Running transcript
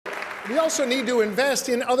We also need to invest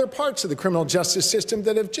in other parts of the criminal justice system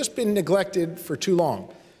that have just been neglected for too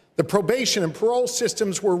long. The probation and parole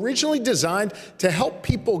systems were originally designed to help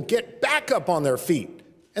people get back up on their feet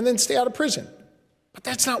and then stay out of prison. But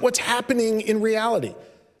that's not what's happening in reality.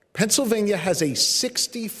 Pennsylvania has a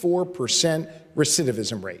 64%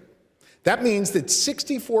 recidivism rate. That means that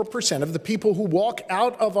 64% of the people who walk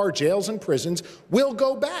out of our jails and prisons will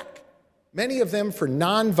go back, many of them for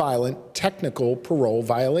nonviolent technical parole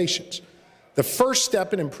violations. The first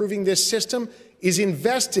step in improving this system is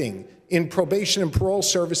investing in probation and parole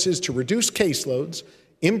services to reduce caseloads,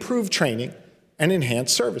 improve training, and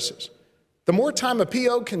enhance services. The more time a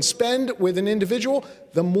PO can spend with an individual,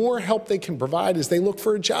 the more help they can provide as they look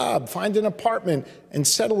for a job, find an apartment, and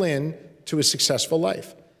settle in to a successful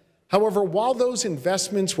life. However, while those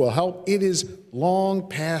investments will help, it is long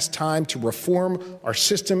past time to reform our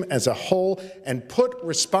system as a whole and put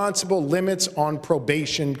responsible limits on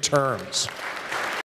probation terms.